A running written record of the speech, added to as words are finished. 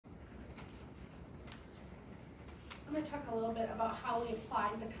I'm going to talk a little bit about how we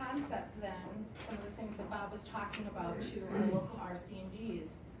applied the concept then, some of the things that Bob was talking about, to our local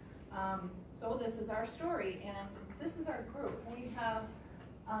RC&Ds. So this is our story, and this is our group. We have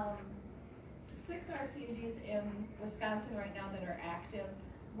 6 RC&Ds in Wisconsin right now that are active.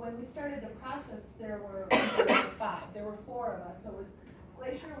 When we started the process, there were 5. There were 4 of us. So it was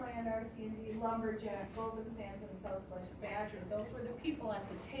Glacier Land RC&D, Lumberjack, Golden Sands, and Southwest Badger. Those were the people at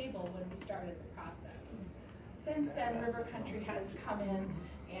the table when we started the process. Since then, River Country has come in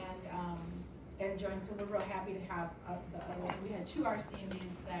and joined, so we're real happy to have the others. We had 2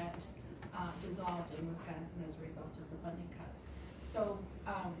 RC&Ds that dissolved in Wisconsin as a result of the funding cuts. So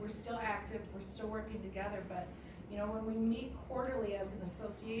we're still active, we're still working together, but you know, when we meet quarterly as an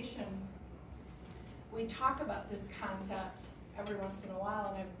association, we talk about this concept every once in a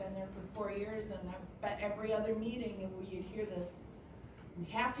while, and I've been there for 4 years, and I've bet every other meeting and you'd hear this,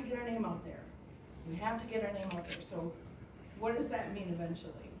 we have to get our name out there. We have to get our name out there. So what does that mean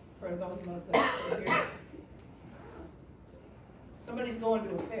eventually for those of us that are here? Somebody's going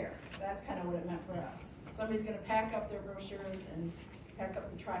to a fair. That's kind of what it meant for us. Somebody's going to pack up their brochures and pack up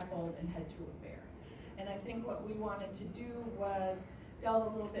the trifold and head to a fair. And I think what we wanted to do was delve a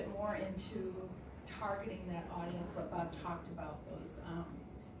little bit more into targeting that audience, what Bob talked about, those,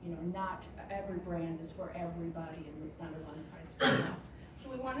 you know, not every brand is for everybody and it's not a one-size-fits-all.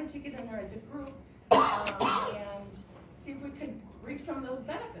 So we wanted to get in there as a group and see if we could reap some of those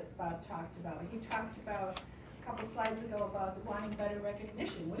benefits Bob talked about. He talked about a couple slides ago about wanting better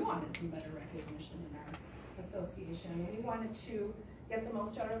recognition. We wanted some better recognition in our association. We wanted to get the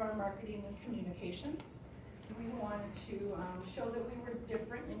most out of our marketing and communications. We wanted to show that we were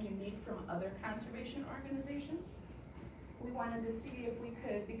different and unique from other conservation organizations. We wanted to see if we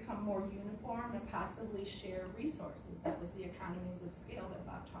could become more uniform and possibly share resources. That was the economies of scale that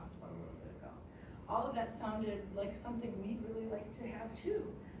Bob talked about a little bit ago. All of that sounded like something we'd really like to have too.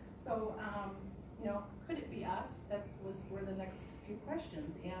 So, you know, could it be us? Were the next few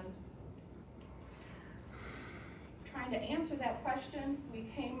questions. And trying to answer that question, we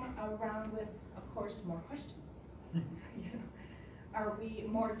came around with, of course, more questions. You know, are we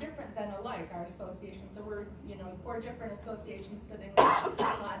more different than alike, our association? So we're, you know, 4 different associations sitting on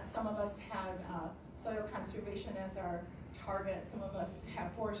lots. Some of us have soil conservation as our target. Some of us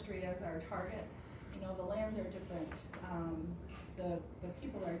have forestry as our target. You know, the lands are different. The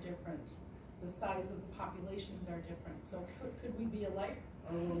people are different. The size of the populations are different. So could we be alike,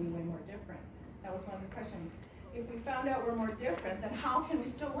 or were we way more different? That was one of the questions. If we found out we're more different, then how can we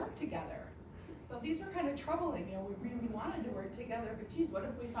still work together? So these were kind of troubling. You know, we really wanted to work together, but geez, what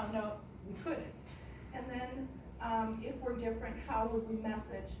if we found out we couldn't? And then if we're different, how would we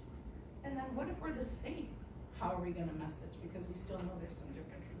message? And then what if we're the same? How are we going to message? Because we still know there's some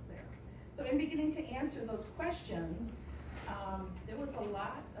differences there. So in beginning to answer those questions, there was a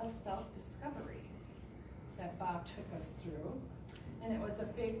lot of self-discovery that Bob took us through. And it was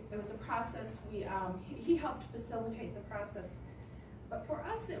a process. He helped facilitate the process. But for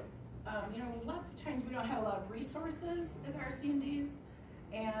us, you know, lots of times we don't have a lot of resources as RC&Ds.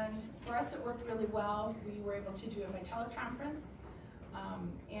 And for us, it worked really well. We were able to do it by teleconference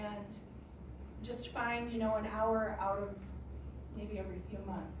and just find, you know, an hour out of maybe every few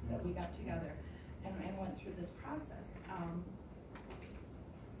months that we got together and went through this process.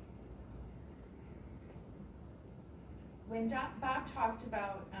 When Bob talked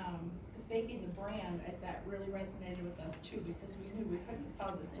about the faking the brand, that really resonated with us too, because we knew we couldn't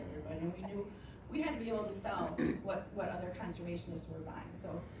sell this to everybody, and we knew we had to be able to sell what other conservationists were buying.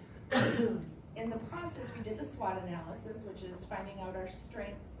 So in the process, we did the SWOT analysis, which is finding out our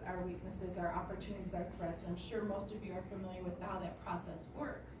strengths, our weaknesses, our opportunities, our threats, and I'm sure most of you are familiar with how that process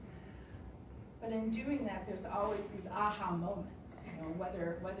works. But in doing that, there's always these aha moments. You know,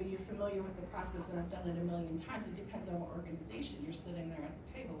 whether you're familiar with the process, and I've done it a million times, it depends on what organization you're sitting there at the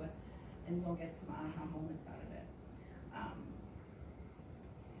table with, and you'll get some aha moments out of it.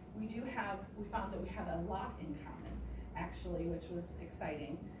 We found that we have a lot in common, actually, which was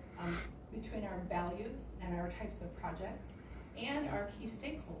exciting, between our values and our types of projects and our key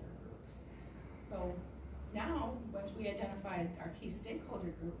stakeholder groups. So now, once we identified our key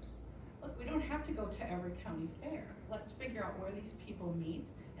stakeholder groups, look, we don't have to go to every county fair. Let's figure out where these people meet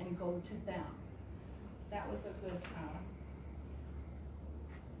and go to them. So that was a good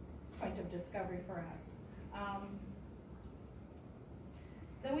point of discovery for us.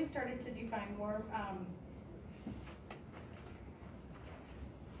 So then we started to define more,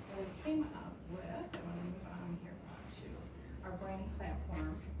 we came up with, I want to move on here to our brand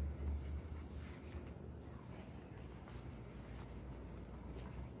platform.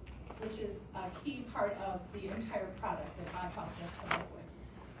 which is a key part of the entire product that Bob helped us come up with.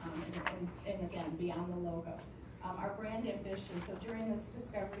 And again, beyond the logo. Our brand ambition, so during this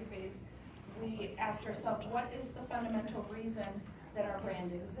discovery phase, we asked ourselves, what is the fundamental reason that our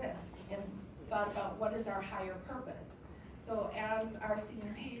brand exists? And thought about what is our higher purpose. So as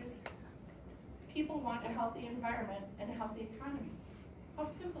RC&Ds, people want a healthy environment and a healthy economy. How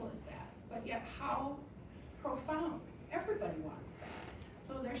simple is that? But yet how profound. Everybody wants that.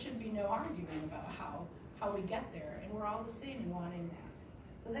 So there should be no argument about how we get there, and we're all the same in wanting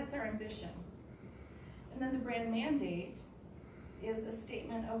that. So that's our ambition. And then the brand mandate is a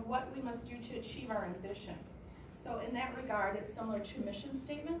statement of what we must do to achieve our ambition. So in that regard, it's similar to mission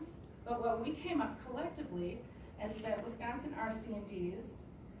statements, but what we came up collectively is that Wisconsin RC&Ds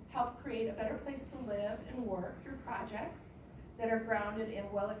help create a better place to live and work through projects that are grounded in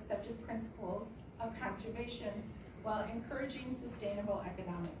well-accepted principles of conservation while encouraging sustainable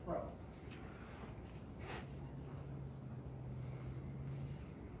economic growth.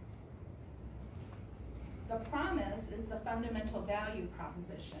 The promise is the fundamental value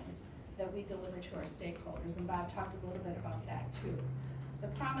proposition that we deliver to our stakeholders, and Bob talked a little bit about that too. The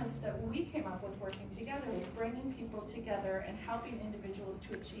promise that we came up with working together is bringing people together and helping individuals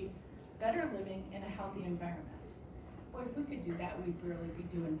to achieve better living in a healthy environment. Boy, if we could do that, we'd really be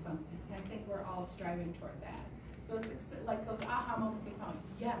doing something. And I think we're all striving toward that. So it's like those aha moments of going,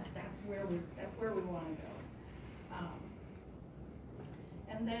 yes, that's where we want to go.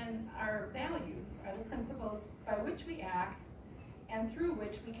 And then our values are the principles by which we act and through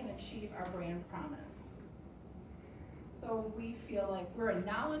which we can achieve our brand promise. So we feel like we're a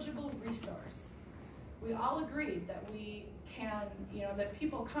knowledgeable resource. We all agreed that we can, that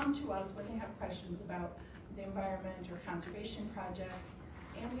people come to us when they have questions about the environment or conservation projects,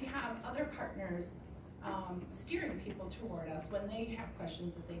 and we have other partners steering people toward us when they have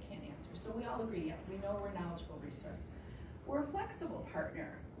questions that they can't answer. So we all agree, yeah, we know we're a knowledgeable resource. We're a flexible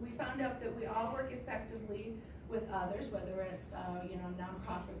partner. We found out that we all work effectively with others, whether it's a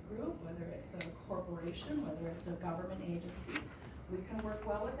nonprofit group, whether it's a corporation, whether it's a government agency. We can work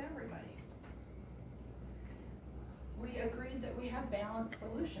well with everybody. We agreed that we have balanced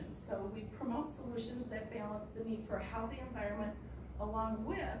solutions. So we promote solutions that balance the need for a healthy environment along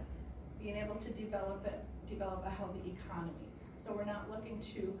with being able to develop a healthy economy. So we're not looking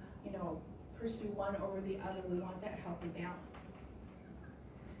to, pursue one over the other. We want that healthy balance.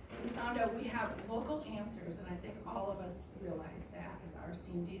 We found out we have local answers, and I think all of us realize that as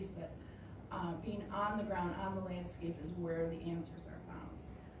RC&Ds, that being on the ground, on the landscape is where the answers are found.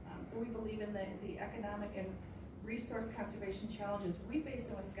 So we believe in the economic and resource conservation challenges we face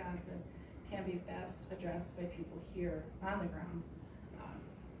in Wisconsin can be best addressed by people here on the ground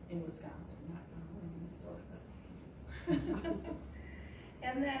in Wisconsin, not in Minnesota.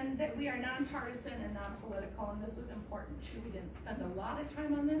 And then that we are nonpartisan and non-political, and this was important too. We didn't spend a lot of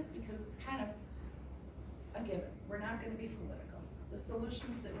time on this because it's kind of a given. We're not going to be political. The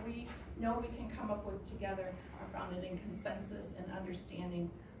solutions that we know we can come up with together are founded in consensus and understanding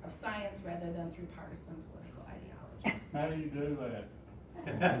of science rather than through partisan political ideology. How do you do that?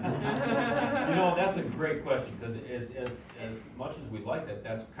 That's a great question, because as much as we like that,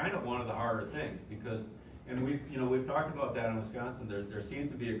 that's kind of one of the harder things, because and we've talked about that in Wisconsin. There seems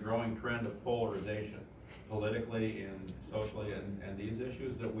to be a growing trend of polarization, politically and socially, and these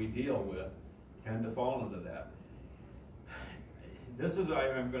issues that we deal with tend to fall into that. This is,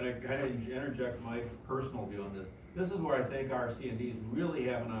 I'm going to kind of interject my personal view on this. This is where I think RC&Ds really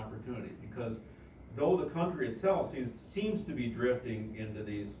have an opportunity, because though the country itself seems to be drifting into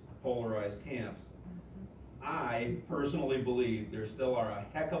these polarized camps, I personally believe there still are a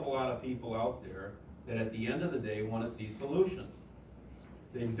heck of a lot of people out there that at the end of the day want to see solutions.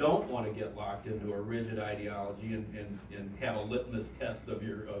 They don't want to get locked into a rigid ideology and have a litmus test of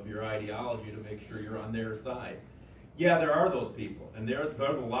your ideology to make sure you're on their side. Yeah, there are those people, and they're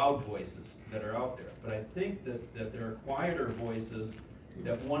the loud voices that are out there. But I think that there are quieter voices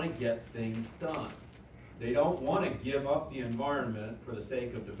that want to get things done. They don't want to give up the environment for the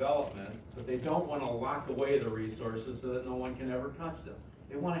sake of development, but they don't want to lock away the resources so that no one can ever touch them.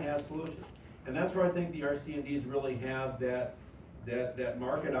 They want to have solutions. And that's where I think the RC&Ds really have that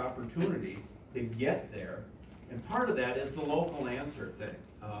market opportunity to get there. And part of that is the local answer thing.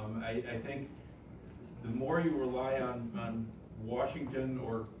 I think the more you rely on Washington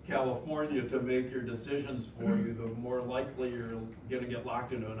or California to make your decisions for you, the more likely you're going to get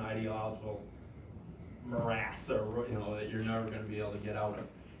locked into an ideological morass, or that you're never going to be able to get out of.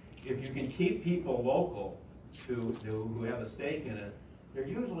 If you can keep people local who have a stake in it, they're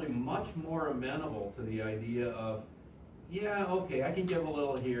usually much more amenable to the idea of, yeah, okay, I can give a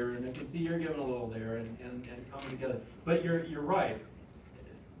little here, and I can see you're giving a little there, and coming together. But you're right.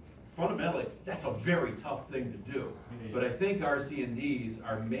 Fundamentally, that's a very tough thing to do. But I think RC&Ds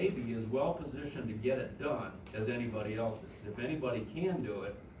are maybe as well positioned to get it done as anybody else is. If anybody can do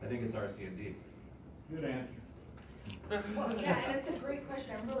it, I think it's RC&Ds. Good answer. Well, yeah, and it's a great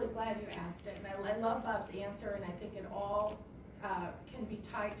question. I'm really glad you asked it. And I love Bob's answer, and I think it all can be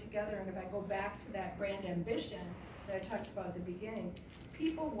tied together. And if I go back to that grand ambition that I talked about at the beginning,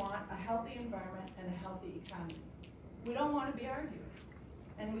 people want a healthy environment and a healthy economy. We don't want to be arguing.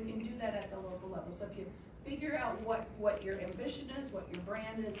 And we can do that at the local level. So if you figure out what your ambition is, what your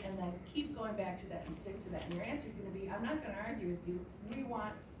brand is, and then keep going back to that and stick to that. And your answer is going to be, I'm not going to argue with you. We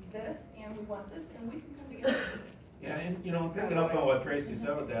want this, and we want this, and we can come together. Yeah, and you know, picking up on what Tracy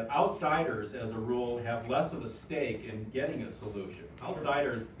said with that, outsiders, as a rule, have less of a stake in getting a solution.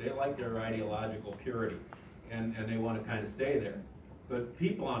 Outsiders, they like their ideological purity, and they want to kind of stay there. But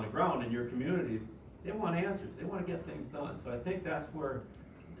people on the ground in your community, they want answers. They want to get things done. So I think that's where,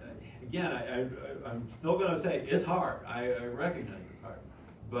 again, I'm still going to say it's hard. I recognize it's hard.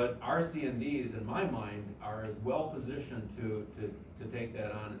 But RC&Ds, in my mind, are as well positioned to take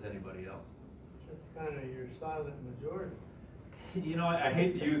that on as anybody else. That's kind of your silent majority. You know, I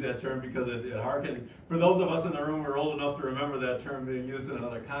hate to use that term because it harkens, for those of us in the room who are old enough to remember that term being used in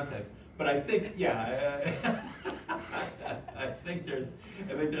another context. But I think, yeah, I think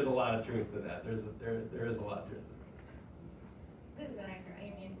there's a lot of truth to that. There is a lot of truth to that. It is, and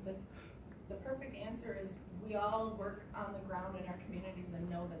I mean, the perfect answer is we all work on the ground in our communities and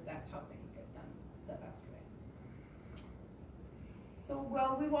know that that's how things get done the best way. So,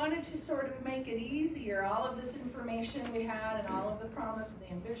 well, we wanted to sort of make it easier. All of this information we had and all of the promise and the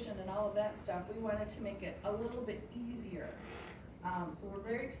ambition and all of that stuff, we wanted to make it a little bit easier. So we're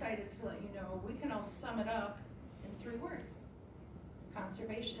very excited to let you know we can all sum it up in 3 words.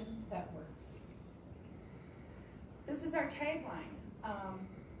 Conservation that works. This is our tagline.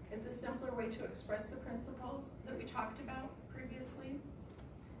 It's a simpler way to express the principles that we talked about previously.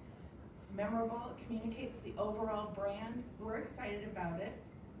 It's memorable, it communicates the overall brand. We're excited about it.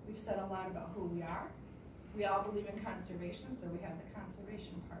 We've said a lot about who we are. We all believe in conservation, so we have the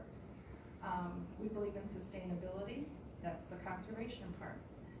conservation part. We believe in sustainability. That's the conservation part.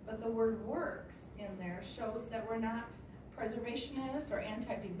 But the word works in there shows that we're not preservationists or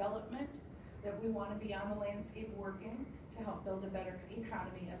anti-development, that we want to be on the landscape working to help build a better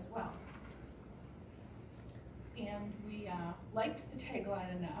economy as well. And we liked the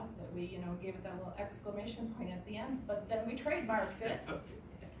tagline enough that we, gave it that little exclamation point at the end, but then we trademarked it.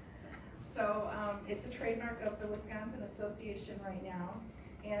 So it's a trademark of the Wisconsin Association right now.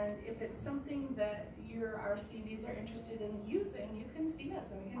 And if it's something that your RC&Ds are interested in using, you can see us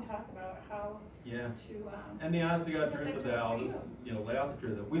and we can talk about how to. And the honest to God truth of that, I'll just lay out the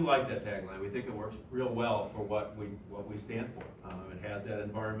truth that we like that tagline. We think it works real well for what we stand for. It has that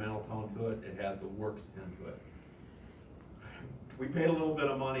environmental tone to it. It has the works into it. We paid a little bit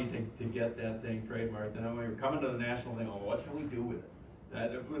of money to get that thing trademarked, and then we were coming to the national thing. Oh, what should we do with it?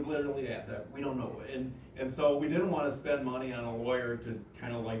 We literally have that. We don't know. And so we didn't want to spend money on a lawyer to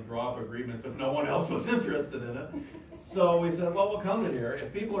kind of like draw up agreements if no one else was interested in it. So we said, well, we'll come in here.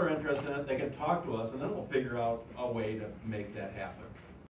 If people are interested in it, they can talk to us, and then we'll figure out a way to make that happen.